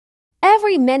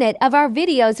Every minute of our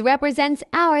videos represents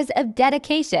hours of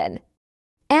dedication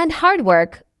and hard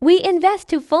work. We invest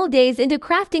 2 full days into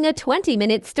crafting a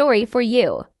 20-minute story for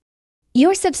you.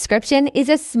 Your subscription is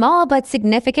a small but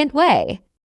significant way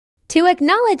to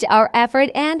acknowledge our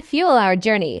effort and fuel our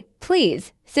journey.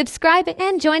 Please subscribe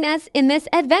and join us in this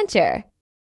adventure.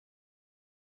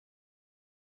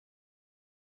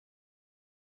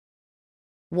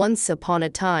 Once upon a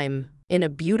time, in a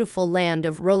beautiful land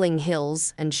of rolling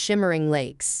hills and shimmering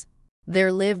lakes, there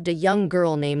lived a young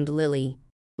girl named Lily.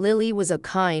 Lily was a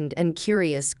kind and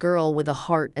curious girl with a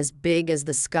heart as big as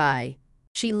the sky.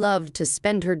 She loved to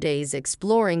spend her days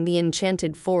exploring the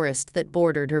enchanted forest that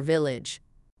bordered her village,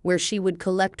 where she would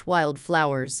collect wild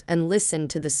flowers and listen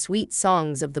to the sweet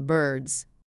songs of the birds.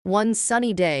 One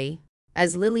sunny day,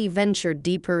 as Lily ventured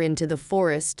deeper into the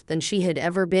forest than she had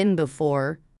ever been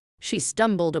before, she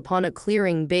stumbled upon a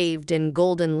clearing bathed in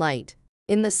golden light.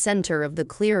 In the center of the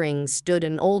clearing stood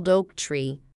an old oak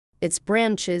tree, its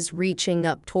branches reaching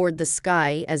up toward the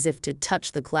sky as if to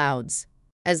touch the clouds.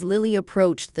 As Lily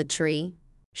approached the tree,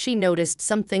 she noticed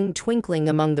something twinkling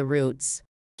among the roots.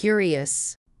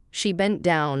 Curious, she bent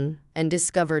down and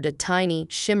discovered a tiny,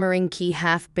 shimmering key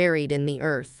half buried in the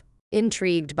earth.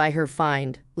 Intrigued by her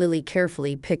find, Lily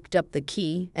carefully picked up the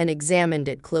key and examined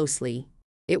it closely.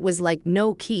 It was like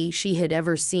no key she had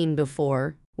ever seen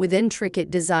before, with intricate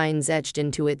designs etched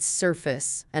into its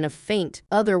surface and a faint,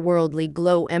 otherworldly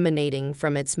glow emanating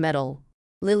from its metal.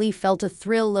 Lily felt a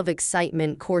thrill of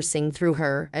excitement coursing through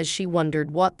her as she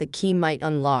wondered what the key might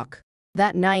unlock.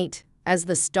 That night, as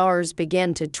the stars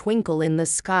began to twinkle in the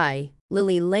sky,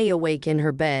 Lily lay awake in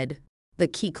her bed, the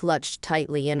key clutched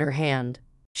tightly in her hand.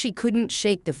 She couldn't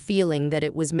shake the feeling that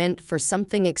it was meant for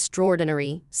something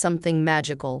extraordinary, something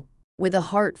magical. With a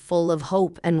heart full of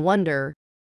hope and wonder,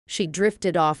 she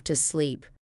drifted off to sleep,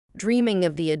 dreaming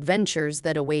of the adventures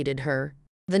that awaited her.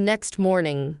 The next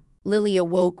morning, Lily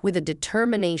awoke with a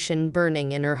determination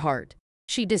burning in her heart.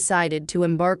 She decided to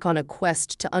embark on a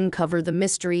quest to uncover the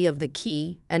mystery of the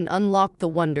key and unlock the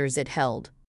wonders it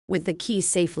held. With the key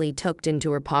safely tucked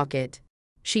into her pocket,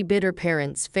 she bid her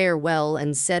parents farewell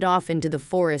and set off into the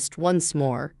forest once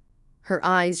more, her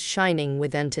eyes shining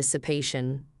with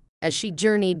anticipation. As she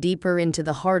journeyed deeper into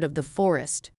the heart of the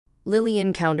forest, Lily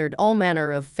encountered all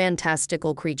manner of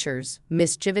fantastical creatures,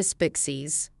 mischievous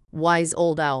pixies, wise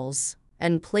old owls,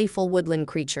 and playful woodland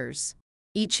creatures.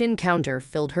 Each encounter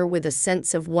filled her with a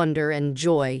sense of wonder and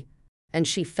joy, and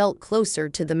she felt closer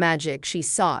to the magic she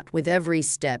sought with every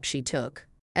step she took.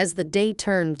 As the day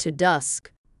turned to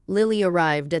dusk, Lily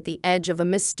arrived at the edge of a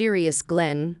mysterious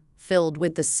glen, filled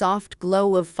with the soft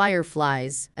glow of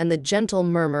fireflies and the gentle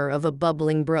murmur of a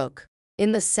bubbling brook.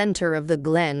 In the center of the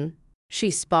glen,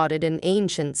 she spotted an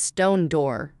ancient stone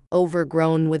door,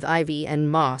 overgrown with ivy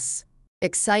and moss.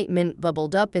 Excitement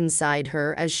bubbled up inside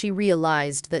her as she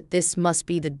realized that this must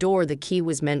be the door the key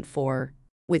was meant for.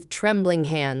 With trembling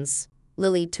hands,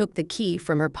 Lily took the key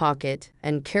from her pocket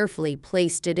and carefully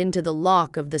placed it into the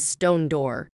lock of the stone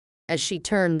door. As she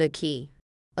turned the key,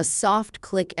 a soft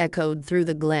click echoed through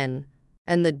the glen,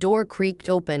 and the door creaked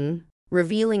open,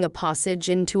 revealing a passage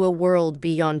into a world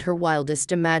beyond her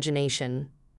wildest imagination.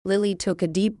 Lily took a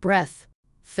deep breath,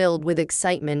 filled with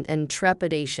excitement and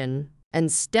trepidation, and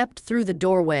stepped through the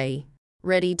doorway,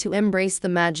 ready to embrace the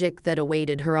magic that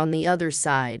awaited her on the other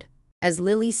side. As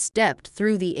Lily stepped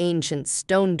through the ancient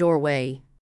stone doorway,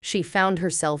 she found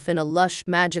herself in a lush,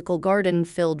 magical garden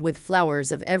filled with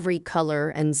flowers of every color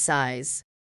and size.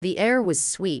 The air was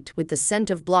sweet with the scent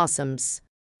of blossoms,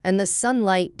 and the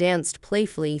sunlight danced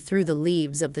playfully through the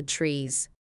leaves of the trees.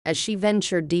 As she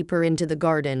ventured deeper into the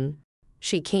garden,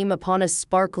 she came upon a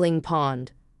sparkling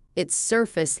pond, its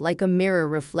surface like a mirror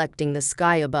reflecting the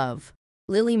sky above.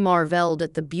 Lily marveled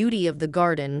at the beauty of the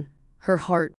garden, her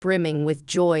heart brimming with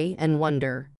joy and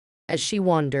wonder. As she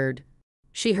wandered,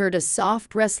 she heard a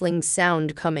soft rustling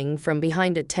sound coming from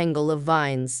behind a tangle of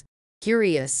vines.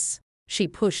 Curious, she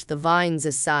pushed the vines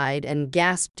aside and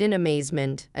gasped in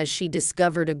amazement as she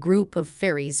discovered a group of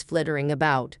fairies flittering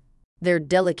about, their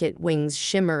delicate wings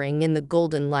shimmering in the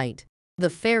golden light. The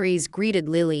fairies greeted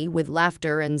Lily with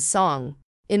laughter and song,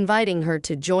 inviting her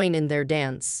to join in their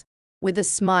dance. With a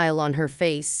smile on her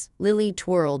face, Lily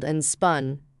twirled and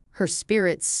spun, her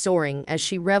spirits soaring as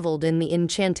she reveled in the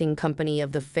enchanting company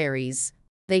of the fairies.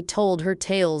 They told her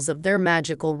tales of their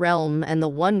magical realm and the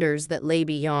wonders that lay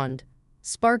beyond,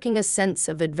 sparking a sense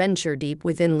of adventure deep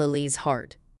within Lily's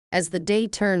heart. As the day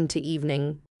turned to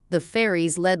evening, the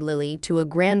fairies led Lily to a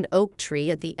grand oak tree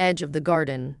at the edge of the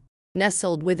garden.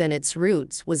 Nestled within its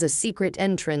roots was a secret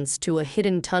entrance to a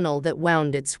hidden tunnel that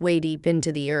wound its way deep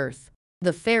into the earth.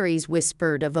 The fairies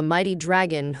whispered of a mighty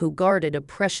dragon who guarded a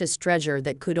precious treasure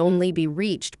that could only be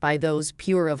reached by those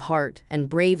pure of heart and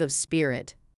brave of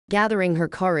spirit. Gathering her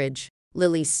courage,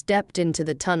 Lily stepped into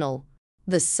the tunnel,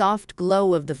 the soft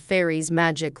glow of the fairies'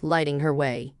 magic lighting her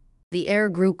way. The air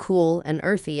grew cool and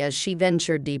earthy as she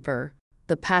ventured deeper,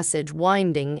 the passage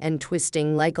winding and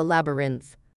twisting like a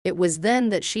labyrinth. It was then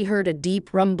that she heard a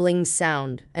deep rumbling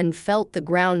sound and felt the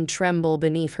ground tremble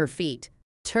beneath her feet.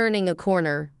 Turning a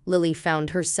corner, Lily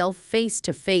found herself face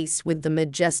to face with the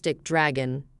majestic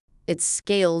dragon, its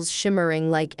scales shimmering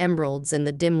like emeralds in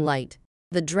the dim light.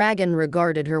 The dragon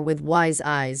regarded her with wise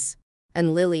eyes,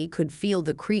 and Lily could feel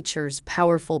the creature's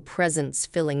powerful presence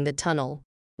filling the tunnel.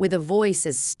 With a voice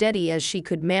as steady as she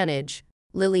could manage,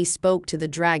 Lily spoke to the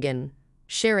dragon,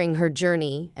 sharing her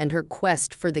journey and her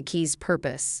quest for the key's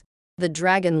purpose. The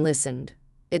dragon listened,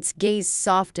 its gaze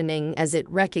softening as it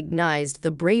recognized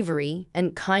the bravery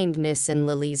and kindness in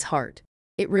Lily's heart.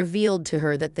 It revealed to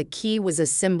her that the key was a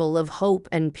symbol of hope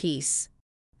and peace,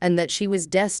 and that she was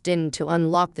destined to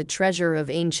unlock the treasure of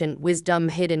ancient wisdom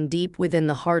hidden deep within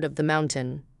the heart of the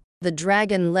mountain. The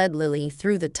dragon led Lily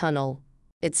through the tunnel,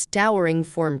 its towering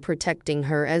form protecting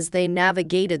her as they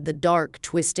navigated the dark,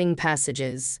 twisting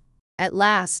passages. At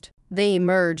last, they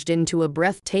emerged into a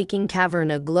breathtaking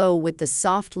cavern aglow with the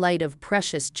soft light of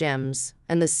precious gems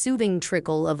and the soothing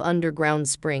trickle of underground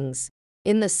springs.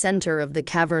 In the center of the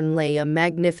cavern lay a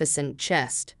magnificent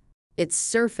chest, its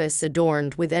surface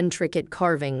adorned with intricate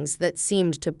carvings that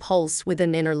seemed to pulse with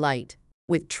an inner light.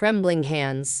 With trembling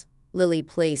hands, Lily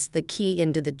placed the key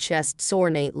into the chest's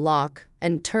ornate lock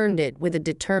and turned it with a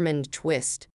determined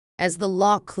twist. As the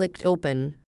lock clicked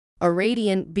open, a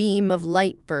radiant beam of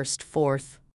light burst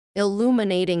forth,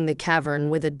 illuminating the cavern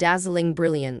with a dazzling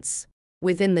brilliance.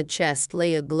 Within the chest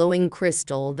lay a glowing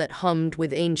crystal that hummed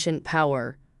with ancient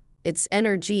power, its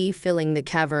energy filling the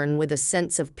cavern with a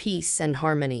sense of peace and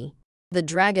harmony. The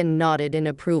dragon nodded in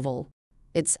approval,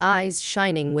 its eyes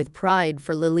shining with pride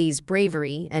for Lily's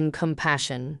bravery and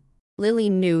compassion. Lily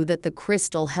knew that the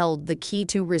crystal held the key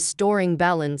to restoring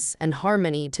balance and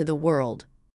harmony to the world.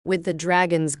 With the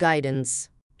dragon's guidance,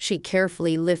 she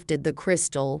carefully lifted the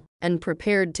crystal and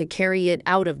prepared to carry it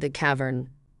out of the cavern,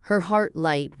 her heart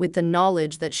light with the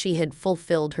knowledge that she had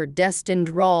fulfilled her destined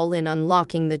role in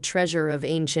unlocking the treasure of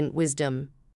ancient wisdom.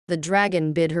 The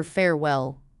dragon bid her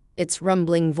farewell, its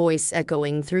rumbling voice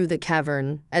echoing through the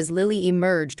cavern as Lily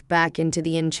emerged back into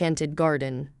the enchanted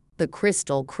garden, the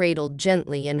crystal cradled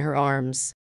gently in her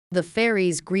arms. The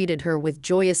fairies greeted her with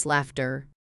joyous laughter,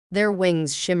 their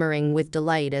wings shimmering with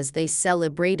delight as they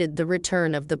celebrated the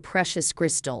return of the precious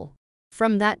crystal.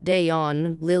 From that day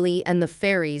on, Lily and the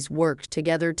fairies worked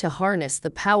together to harness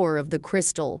the power of the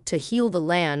crystal to heal the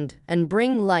land and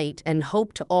bring light and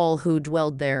hope to all who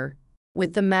dwelled there.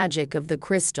 With the magic of the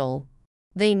crystal,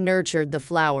 they nurtured the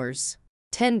flowers,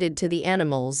 tended to the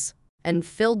animals, and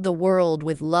filled the world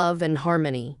with love and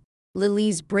harmony.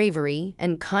 Lily's bravery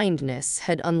and kindness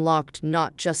had unlocked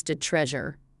not just a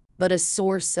treasure, but a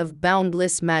source of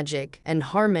boundless magic and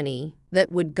harmony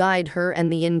that would guide her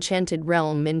and the enchanted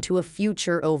realm into a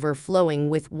future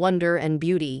overflowing with wonder and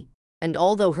beauty. And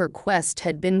although her quest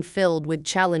had been filled with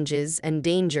challenges and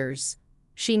dangers,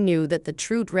 she knew that the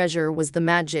true treasure was the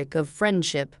magic of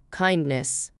friendship,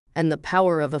 kindness, and the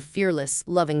power of a fearless,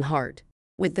 loving heart.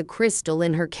 With the crystal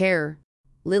in her care,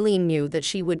 Lily knew that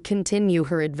she would continue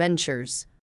her adventures,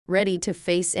 ready to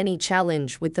face any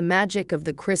challenge with the magic of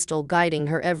the crystal guiding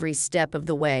her every step of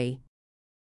the way.